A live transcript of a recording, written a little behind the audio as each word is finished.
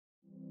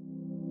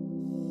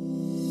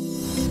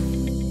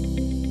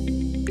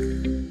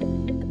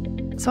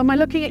So am I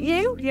looking at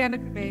you? Yeah, look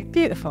at me.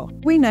 Beautiful.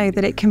 We know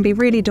that it can be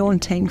really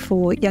daunting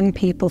for young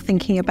people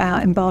thinking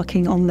about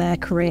embarking on their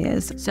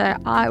careers. So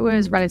I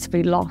was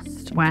relatively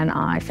lost when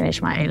I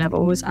finished my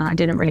A-levels and I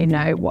didn't really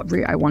know what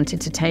route I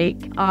wanted to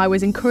take. I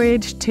was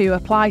encouraged to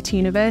apply to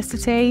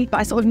university,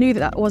 but I sort of knew that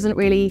that wasn't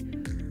really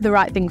the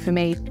right thing for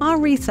me. Our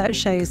research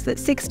shows that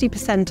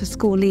 60% of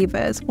school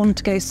leavers want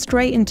to go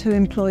straight into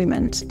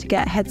employment to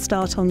get a head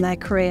start on their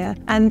career.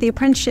 And the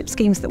apprenticeship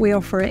schemes that we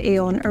offer at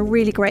E.ON are a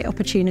really great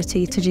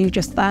opportunity to do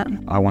just that.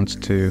 I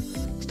wanted to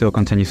still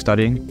continue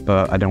studying,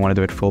 but I didn't want to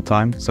do it full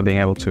time. So being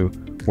able to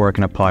work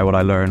and apply what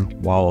I learn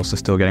while also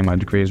still getting my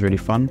degree is really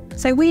fun.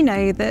 So we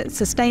know that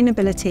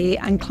sustainability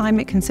and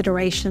climate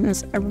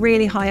considerations are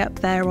really high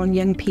up there on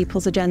young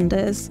people's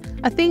agendas.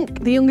 I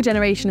think the younger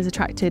generation is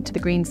attracted to the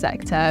green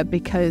sector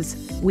because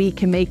we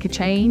can make a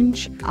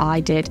change. I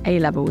did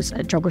A-levels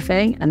at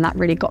geography and that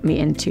really got me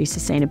into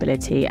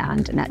sustainability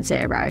and net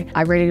zero.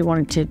 I really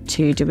wanted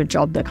to do a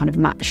job that kind of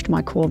matched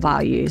my core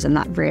values, and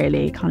that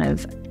really kind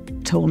of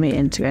tore me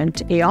into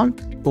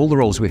E.ON. All the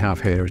roles we have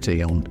here at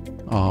E.ON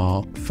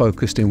are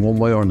focused in one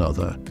way or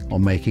another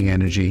on making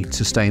energy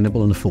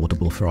sustainable and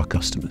affordable for our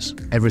customers.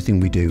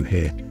 Everything we do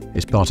here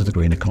is part of the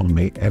green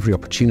economy. Every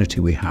opportunity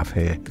we have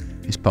here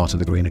is part of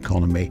the green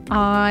economy.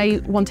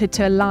 I wanted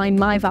to align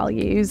my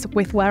values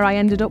with where I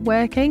ended up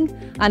working,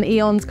 and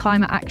E.ON's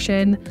climate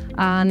action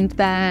and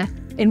their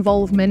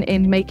involvement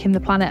in making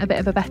the planet a bit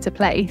of a better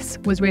place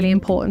was really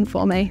important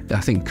for me. I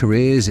think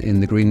careers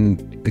in the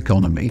green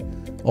economy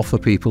offer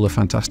people a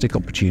fantastic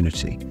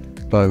opportunity,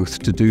 both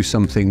to do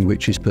something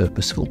which is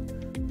purposeful,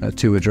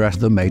 to address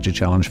the major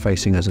challenge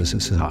facing us as a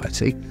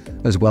society,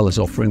 as well as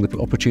offering the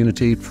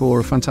opportunity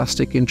for a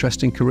fantastic,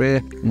 interesting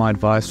career. My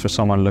advice for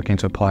someone looking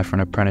to apply for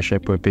an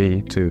apprenticeship would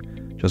be to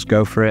just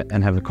go for it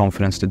and have the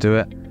confidence to do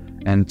it,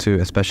 and to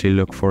especially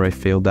look for a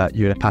field that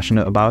you're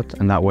passionate about,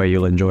 and that way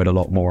you'll enjoy it a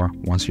lot more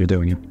once you're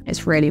doing it.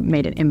 It's really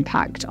made an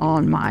impact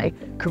on my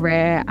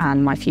career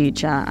and my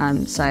future,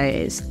 and so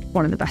it's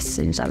one of the best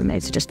decisions I've ever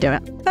made to just do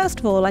it. First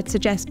of all, I'd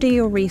suggest do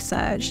your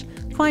research.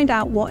 Find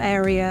out what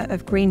area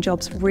of green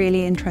jobs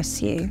really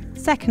interests you.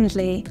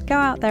 Secondly, go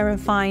out there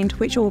and find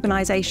which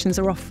organisations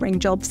are offering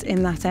jobs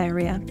in that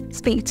area.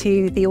 Speak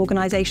to the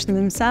organisation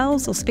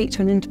themselves or speak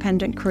to an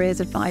independent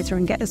careers advisor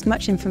and get as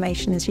much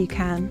information as you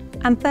can.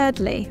 And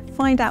thirdly,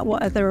 find out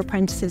what other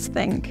apprentices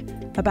think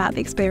about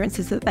the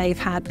experiences that they've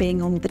had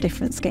being on the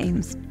different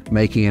schemes.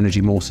 Making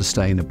energy more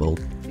sustainable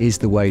is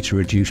the way to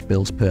reduce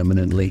bills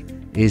permanently,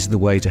 is the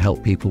way to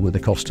help people with the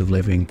cost of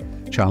living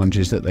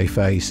challenges that they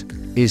face,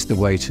 is the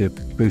way to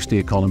boost the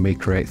economy,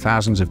 create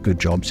thousands of good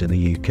jobs in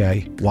the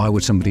UK. Why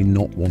would somebody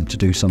not want to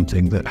do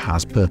something that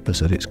has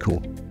purpose at its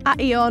core? At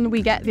E.ON,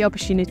 we get the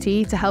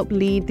opportunity to help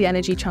lead the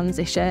energy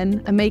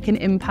transition and make an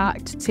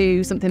impact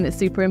to something that's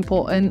super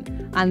important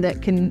and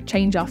that can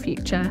change our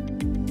future.